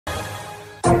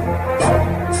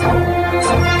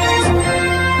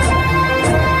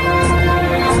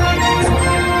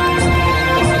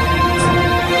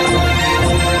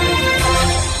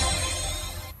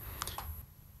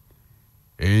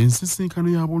Ensisinkano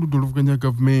y'aboludde oluvuganya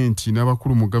gavumenti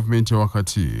n'abakulu mu gavumenti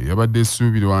wakati yabadde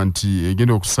esuubirwa nti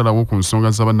egenda okusalawo ku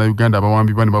nsonga z'Abannayuganda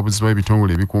abawambibwa ne babuzibwa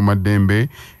ebitongole ebikuumaddembe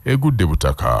egudde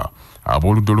butaka.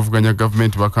 Aboludde oluvuganya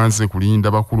gavumenti bakanze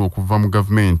kulinda bakulu okuva mu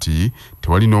gavumenti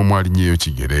tewali n'omu alinnyeeyo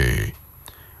kigere.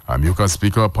 Amyuka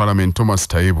Sipiika wa Parliament Thomas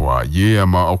Tayebwa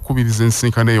yeeyama okukubiriza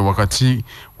ensisinkano eyo wakati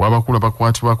w'abakulu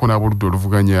abakwatibwako n'aboludde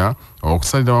oluvuganya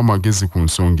okusalirawo amagezi ku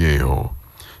nsonga eyo.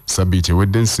 Sabbiiti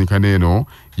ewedde ensisinkano eno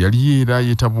yali era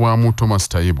yeetabwamu Thomas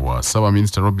Tayebwa,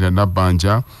 Ssaabaminisita Robert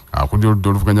Nabbanja, akulira oludda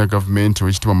oluvuganya gavumenti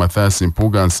Oweekitiibwa Mathias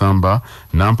Mpuuga Nsamba,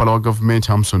 Nampala wa gavumenti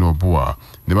Hamson Obuwa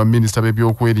ne baminisita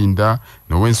b'ebyokwerinda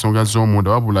n'ow'ensonga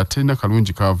z'omunda wabula terina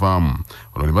kalungi kaavaamu.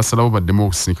 Olwo ne basalawo baddemu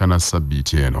okusisinkana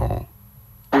Sabbiiti eno.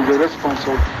 The response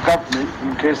of government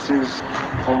in cases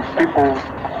of people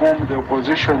whom the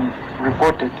opposition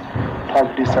reported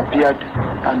have disappeared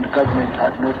and government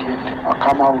had not yet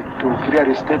come out to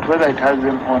clearly state whether it has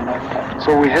them or not.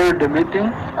 So we held a meeting,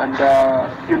 and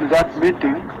in that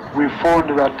meeting we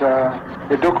found that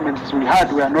the documents we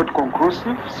had were not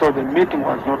conclusive, so the meeting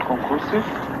was not conclusive.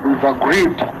 We've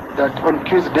agreed that on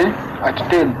Tuesday at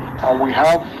 10 we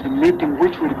have a meeting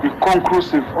which will be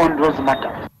conclusive on those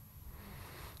matters.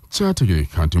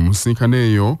 Kyategeeka nti mu nsisinkano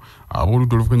eyo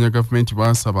aboludda oluvuganya gavumenti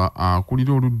baasaba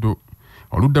akulira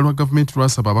oludda lwa gavumenti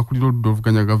lwasaba abakulira oludda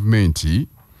oluvuganya gavumenti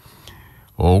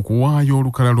okuwaayo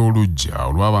olukalala oluggya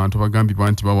olw'abantu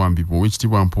bagambibwa nti bawambibwa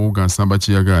Oweekitiibwa Mpuuga Nsamba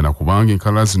Kiyagaana kubanga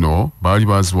enkalala zino baali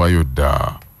baaziwaayo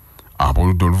dda.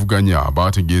 Aboludda oluvuganya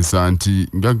baategeeza nti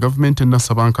nga gavumenti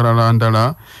ennasaba nkalala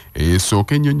ndala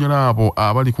esooka ennyonnyola abo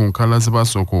abali ku nkalala ze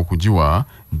baasooka okugiwa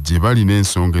gye balina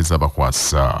ensonga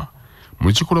ezabakwasa.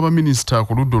 Mu kikolwa baminisita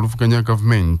ku ludda oluvuganya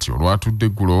gavumenti olwatudde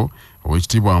eggulo,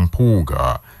 Oweekitiibwa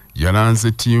Mpuuga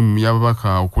yalanze ttiimu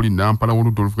y'ababaka okuli Nampala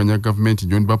w'oludda oluvuganya gavumenti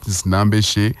John Baptist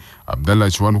Nambeshe,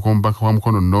 Abdallah Kiwanuka omubaka wa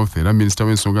Mukono North era minisita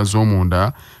w'ensonga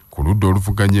z'omunda ku ludda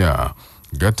oluvuganya,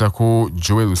 gattako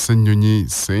Joel Ssennyonyi,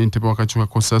 ssentebe w'akakiiko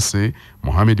ka Kosase,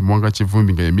 Mohamed Mwanga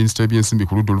Kivumbi nga ye minisita w'ebyensimbi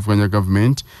ku ludda oluvuganya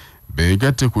gavumenti,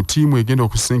 beegatte ku ttiimu egenda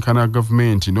okusisinkana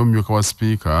gavumenti n'omumyuka wa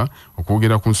sipiika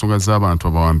okwogera ku nsonga z'abantu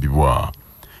abawambibwa.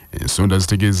 Ensonda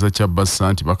zitegeeza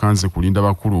Kyabassa nti bakanze kulinda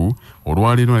bakulu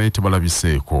olwaleero naye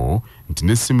tebalabiseeko nti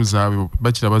n'essimu zaabwe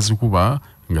bakira bazikuba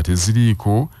nga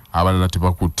teziriiko, abalala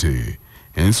tebakutte.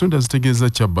 Ensonda zitegeeza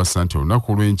Kyabassa nti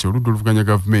olunaku olw'enkya oludda oluvuganya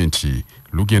gavumenti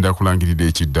lugenda kulangirira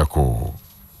ekiddako.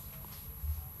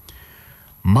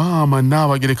 Maama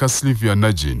Nnaabagereka Sylvia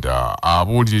Nagenda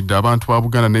abuuliridde abantu ba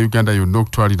Buganda ne Uganda yonna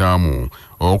okutwaliramu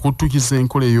okuttukiza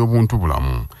enkola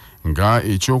ey'obuntubulamu nga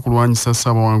ekyokulwanyisa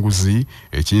ssaabawanguzi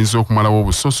ekiyinza okumalawo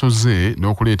obusosoze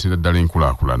n'okuleetera ddala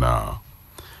enkulaakulana.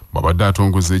 Babadde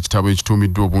atongoza ekitabo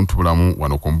ekituumiddwa obuntubulamu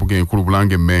wano ku mbuga enkulu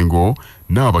Bulange Mmengo,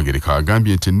 Nnaabagereka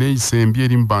agambye nti enneeyisa embi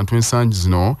eri mu bantu ensangi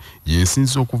zino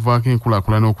yeesinza okuvaako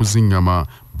enkulaakulana okuziŋŋama,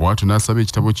 bw'atyo n'asaba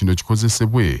ekitabo kino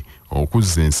kikozesebwe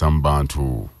okuzza ensa mu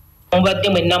bantu. Mubadde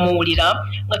mwenna muwulira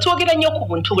nga twogera nnyo ku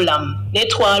buntubulamu ne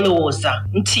twalowooza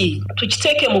nti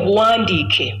tukiteeke mu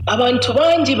buwandiike. Abantu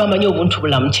bangi bamanyi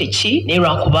obuntubulamu kyeki naye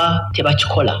lwakuba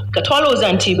tebakikola. Nga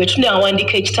twalowooza nti bwe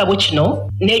tunaawandiika ekitabo kino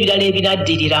n'ebirala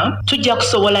ebinaddirira tujja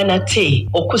kusobola nate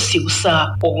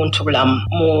okusibusa obuntubulamu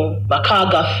mu maka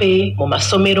gaffe, mu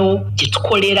masomero, gye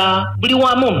tukolera, buli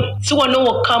wamu. Si wano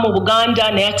wokka mu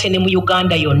Buganda naye ate ne mu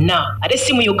Uganda yonna. Ate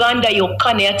si mu Uganda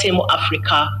yokka naye ate mu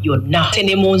Africa yonna. Ate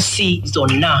ne mu nsi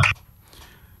zonna.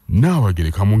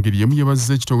 Nnaabagereka mu ngeri yemu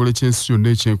yabazizza ekitongole ky'ensi yonna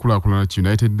ekyenkulaakulana ki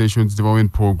United Nations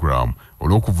Development Program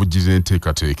olw'okuvujjirira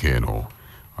enteekateeka eno.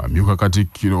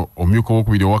 Omumyuka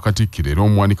owokubiri owa Katikkiro era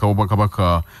omuwanika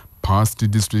w'Obwakabaka Past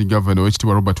District Governor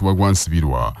Oweekitiibwa Robert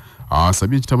Wagwansibirwa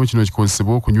asabye ekitabo kino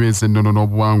kikozesebwe okunyweza ennono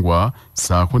n'obuwangwa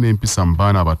ssaako n'empisa mu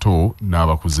baana abato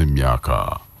n'abakuza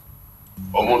emyaka.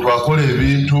 Omuntu akola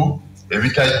ebintu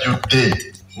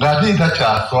ebitajjudde ng'ate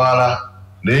takyaswala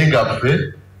naye nga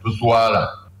ffe tuswala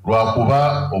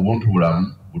lwakuba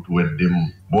obuntubulamu butuweddemu.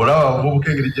 Bw'olaba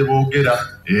abavubuka engeri gye boogera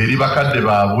eri bakadde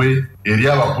baabwe, eri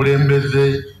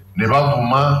abakulembeze, ne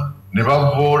bavuma ne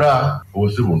bavoola, obwo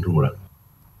si buntubulamu.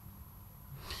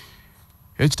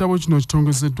 Ekitabo kino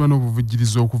kitongozeddwa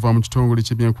n'obuvujjirizi okuva mu kitongole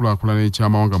ky'ebyenkulaakulana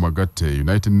eky'amawanga magatte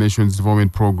United Nations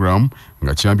Development Program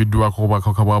nga kiyambiddwako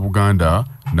obwakabaka bwa Buganda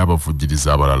n'abavujjirizi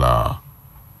abalala.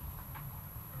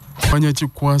 Manya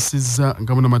kikwasizza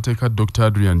nga munnamateeka Dr.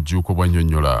 Adrian Juuko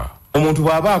bw'annyonnyola. Omuntu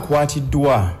bw'aba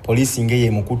akwatiddwa poliisi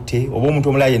ngeye mukutte oba omuntu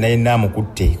omulala naye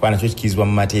namukutte kwa nakyo kikirizibwa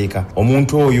mu mateeka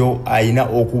omuntu oyo ayina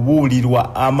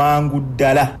okubuulirwa amangu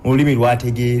ddala mu lulimi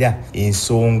lw'ategeera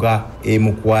ensonga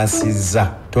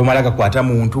emukwasizza. Tomala gakwata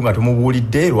muntu nga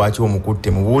tumubuulidde lwaki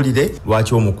omukutte, mubuulire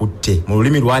lwaki omukutte mu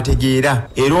lulimi lw'ategeera.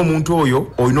 Era omuntu oyo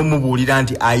olina omubuulira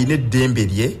nti ayina eddembe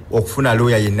lye okufuna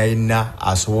looya yenna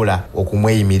asobola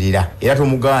okumweyimirira, era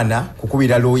tomugaana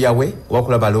kukubira looya we oba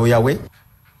kulaba looya we.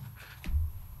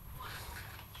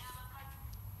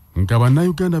 Nga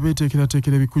bannayuganda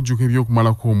beeteekerateekera ebikujjuko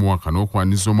eby'okumalako omwaka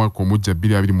n'okwaniza omwaka omujja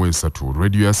 2023,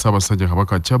 rediyo ya Ssaabasajja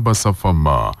Kabaka Kyabasa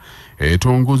Fama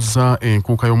etongozza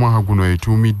enkuuka y'omwaka guno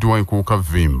etuumiddwa enkuuka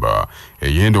Vimba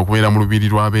eyenda okubeera mu lubiri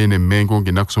lwa Abanene Mengo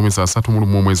ng'ennaku somesa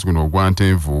 31 omwezi guno ogwa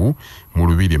Ntenvu mu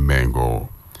lubiri Mengo.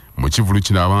 Mu kivulu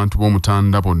kino abantu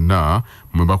b'omutanda bonna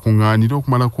mwe bakuŋŋaanira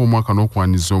okumalako omwaka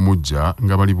n'okwaniza omujja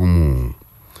nga bali bumu.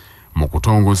 Mu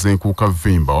kutongoza enkuuka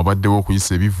Vimba wabaddewo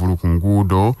okuyisa ebivvulu ku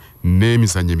nguudo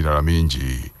n'emizannyo emirala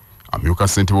mingi. Amyuka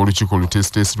ssentebe w'olukiiko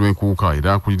olutesitesi lw'enkuuka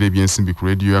era akulira ebyensimbi ku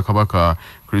rediyo ya Kabaka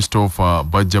Christopher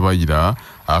Bajjabayira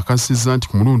akasizza nti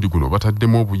ku mulundi guno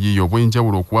bataddemu obuyiiya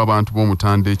obw'enjawulo okuwa abantu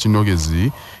b'omutanda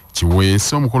ekinogezi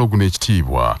kiweese omukolo guno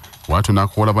ekitiibwa. Bw'atyo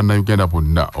n'akoola bannayuganda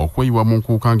bonna okweyiwa mu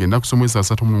nkuuka ng'ennaku z'omwezi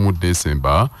 31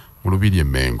 Desemba mu lubiri e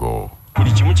Mengo.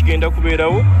 Buli kimu kigenda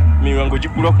kubeerawo, miwango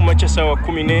gigulwa ku makya ssaawa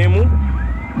 11,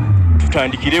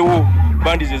 tutandikirewo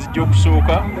bandi ze zijja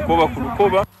okusooka lukoba ku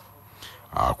lukoba.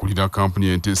 Akulira kampuni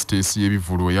entesitesi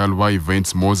y'ebivvulu eya Luba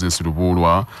Events Moses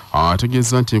Lubuulwa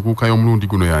ategeeza nti enkuuka y'omulundi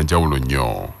guno ya njawulo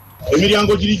nnyo.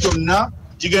 Emiryango giri gyonna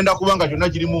gigenda kuba nga gyonna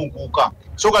girimu nkuuka.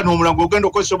 So kati omulango ogenda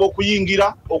okozesebwa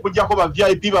okuyingira okuggyako ba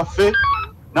VIP baffe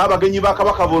n'abagenyi ba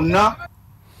Kabaka bonna.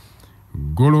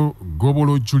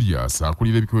 Gobolo Julius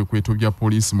akulira ebikwekweto bya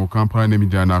poliisi mu Kampala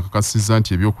n'emirala akakasizza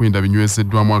nti ebyokwenda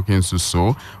binywezeddwamu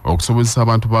akensuso okusobozesa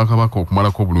abantu ba Kabaka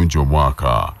okumalako obulungi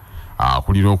omwaka.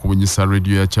 Akulira okubunyisa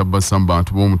rediyo ya Kyabasa mu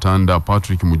bantu b'omutanda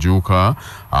Patrick Mujuuka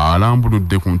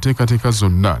alambuludde ku nteekateeka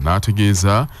zonna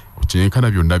n'ategeeza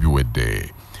kyenkana byonna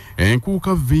biwedde.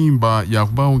 Enkuuka Vimba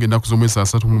yakubaawo ng'ennaku z'omwezi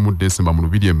 31 Desemba mu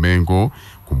lubiri e Mengo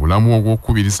ku mulamu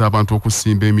ogw'okukubiriza abantu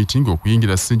okusimba emiti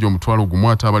ng'okuyingira ssingi omutwalo gumu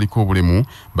ate abaliko obulemu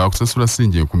baakusasula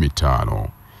ssingi 50,000.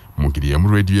 Mu ngeri y'emu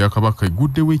rediyo ya Kabaka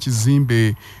eguddewo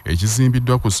ekizimbe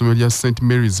ekizimbiddwa ku ssomero lya St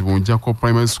Mary's Bunjako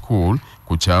Primary School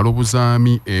ku kyalo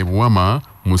Buzaami e Buwama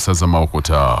mu ssaza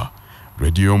Mawokota.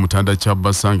 Rediyo y'omutanda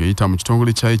Kyabasa ng'eyita mu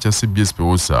kitongole kyayo kya CBS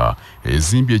Pewosa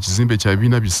ezimbye ekizimbe kya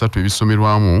bibiina 3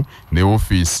 ebisomerwamu ne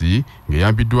ofiisi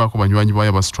ng'eyambiddwako banywanyi baayo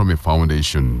aba Strome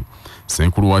Foundation.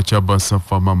 Ssenkulu wa Kyabasa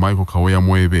Fama Michael Kaweya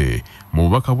Mwebe mu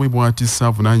bubaka bwe bw'atissa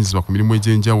avunaanyizibwa ku mirimu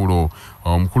egy'enjawulo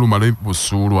omukulu Male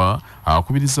Busuulwa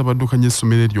akubiriza abaddukanya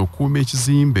essomero eryo okuuma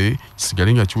ekizimbe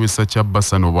kisigale nga kiweesa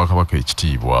Kyabasa n'Obwakabaka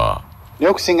ekitiibwa.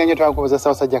 Naye okusinga nnyo twakubuza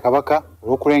Ssaabasajja Kabaka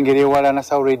olw'okulengera ewala na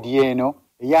Soul Radio eno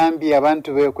eyambye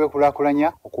abantu be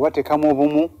kwekulaakulanya okubateekamu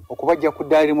obumu okubajja ku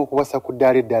ddaala limu okubassa ku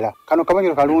ddaala eddala. Kano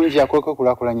kabonero kalungi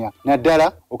akwekulaakulanya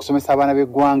naddala okusomesa abaana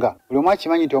b'eggwanga. Buli omu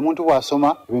akimanyi nti omuntu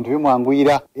bw'asoma ebintu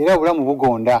bimwanguyira era obulamu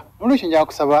bugonda. Nolwekyo njagala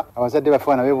kusaba abazadde baffe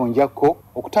abaana b'ebunjakko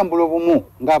okutambula obumu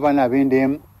ng'abaana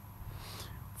ab'endeemu.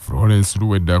 Florence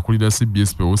Luwedde akulira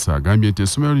CBS Pewosa agambye nti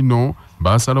essomero lino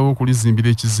baasalawo okulizimbira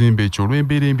ekizimbe ekyo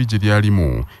olw'embeera embi gye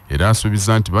lyalimu era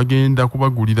asuubiza nti bagenda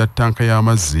kubagulira ttanka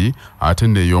y'amazzi ate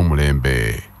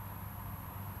n'ey'omulembe.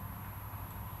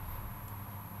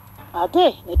 Ate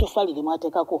etofali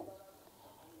limwateekako.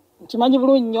 Nkimanyi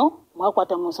bulungi nnyo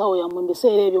mwakwata mu nsawo yammwe mu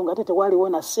biseera ebyo nga tewaliwo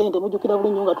na ssente mujjukira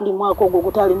bulungi nnyo nga tuli mwaka ogwo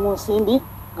ogutaalimu nsimbi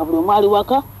nga buli omu ali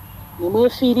waka ne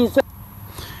mwefiiriza.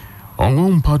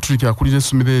 Ongomu Patrick akulira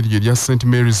essomero eryo erya St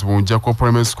Mary's Bunjako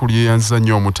Primary School yeeyanziza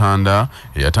nnyo omutanda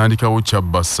eyatandikawo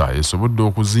Kyabasa esobodde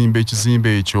okuzimba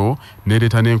ekizimbe ekyo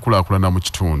n'ereeta n'enkulaakulana mu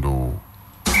kitundu.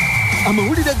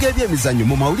 Amawulire g'ebyemizannyo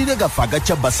mu mawulire gaffe aga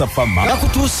Kyabasa Fama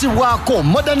gakutuusibwako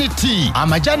Modernity,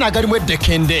 amajaani agalimu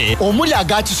eddekende omuli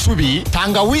aga kisubi,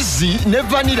 tangawizi ne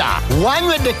vanira.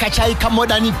 Wanywedde kacaayi ka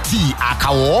Modernity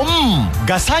akawoomu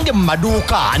gasange mu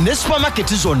maduuka ne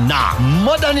supermarket zonna.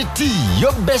 Modernity,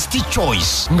 your best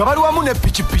choice. Nga bali wamu ne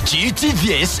pikipiki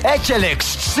TVS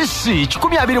HLX CC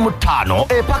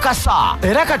 125 epakasa.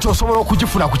 Era kati osobola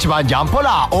okugifuna ku kibanja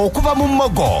mpola okuva mu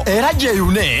Mmogo era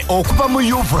gyeyune okuva mu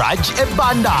Uvrage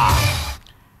ebanda.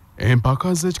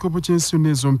 Empaka z'ekikopo ky'ensi yonna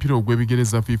ez'omupiira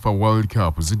ogw'ebigereza FIFA World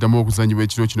Cup ziddamu okuzannyibwa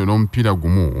ekiro kino n'omupiira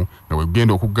gumu nga bwe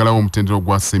gugenda okuggalawo omutendero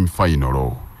gwa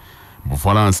semi-final.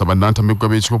 Bufalansa bannantameggwa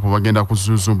b'ekikopo bagenda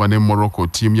kuzuuzumba ne Morocco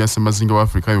ttiimu ya Ssemazinga wa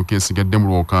Afrika yokka esigadde mu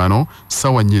lwokaano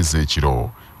ssaawa 4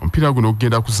 ez'ekiro. Omupiira guno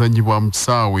gugenda kuzannyibwa mu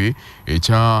kisaawe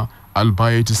ekya Al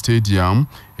Bayt Stadium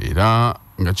era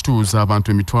nga kituuza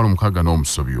abantu emitwalo 6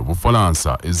 n'omusobi.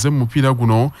 Obufalansa ezze mu mupiira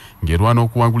guno ng'erwana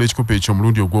okuwangula ekikopo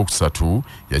eky'omulundi ogwokusatu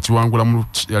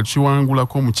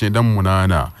yakiwangulako mu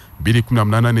 9-8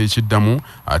 2-18 n'ekiddamu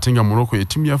ate nga Morocco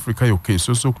ettiimu ya Afrika yokka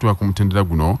esoose okutuuka ku mutendera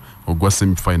guno ogwa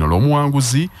semi-final.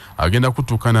 Omuwanguzi agenda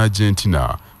kutuuka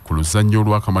n'Argentina ku luzannya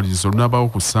olw'akamalirizo olunabaawo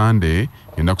ku Sunday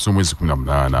ennaku z'omwezi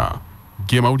 18.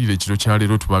 Ge mawulire ekiro kya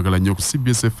leero tubaagala nnyo ku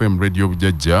CBS FM Radio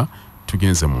Bujajja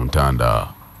tugenze mu ntanda.